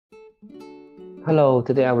Hello,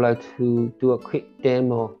 today I would like to do a quick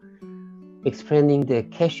demo explaining the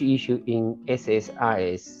cache issue in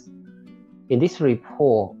SSRS. In this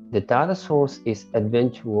report, the data source is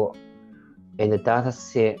event tool and the data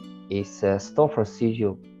set is a store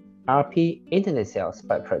procedure RP internet sales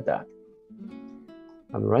by product.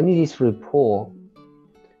 I'm running this report.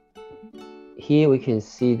 Here we can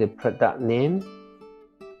see the product name,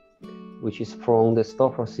 which is from the store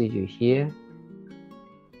procedure here,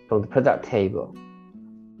 from the product table.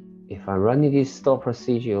 If I'm running this store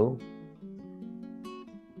procedure,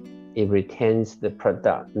 it retains the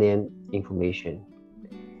product name information.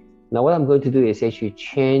 Now what I'm going to do is actually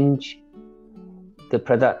change the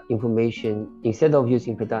product information. Instead of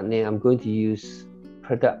using product name, I'm going to use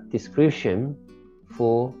product description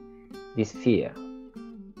for this field.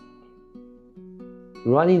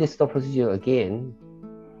 Running the store procedure again,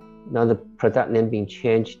 now the product name being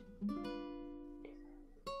changed,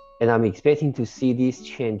 and I'm expecting to see this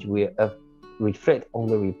change will reflect on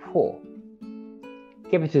the report.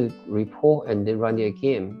 Get it to the report and then run it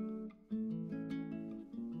again.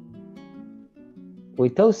 We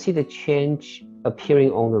don't see the change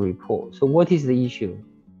appearing on the report. So what is the issue?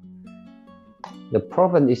 The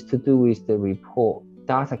problem is to do with the report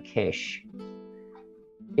data cache.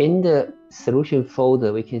 In the solution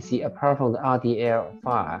folder, we can see apart from the rdl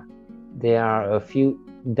file, there are a few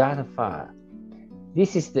data files.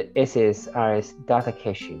 This is the SSRS Data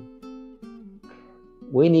Cache.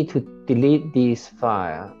 We need to delete this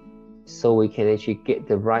file so we can actually get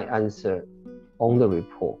the right answer on the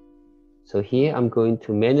report. So here I'm going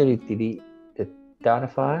to manually delete the data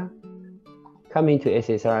file, come into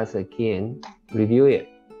SSRS again, review it.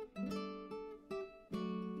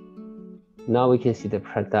 Now we can see the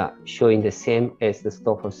product showing the same as the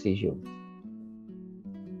store procedure.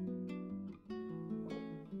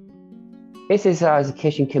 SSRS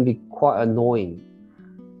caching can be quite annoying,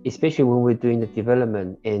 especially when we're doing the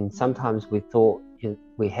development, and sometimes we thought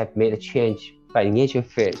we have made a change, but in actual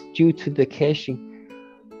fact, due to the caching,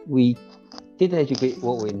 we didn't actually get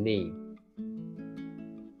what we need.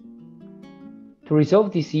 To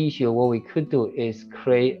resolve this issue, what we could do is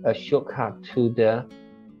create a shortcut to the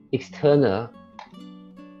external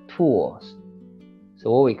tools.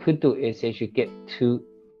 So what we could do is actually get to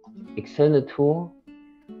external tool,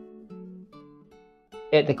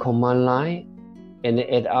 add the command line, and then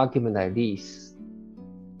add argument like this.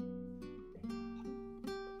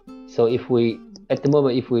 So if we, at the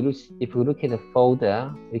moment, if we look at the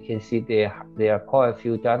folder, we can see there are quite a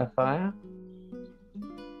few data files.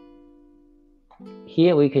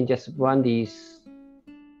 Here we can just run this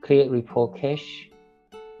create report cache.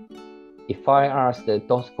 If I ask the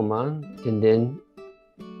DOS command, and then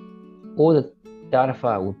all the data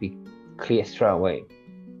file will be cleared straight away.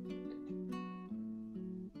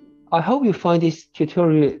 I hope you find this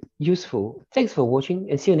tutorial useful. Thanks for watching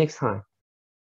and see you next time.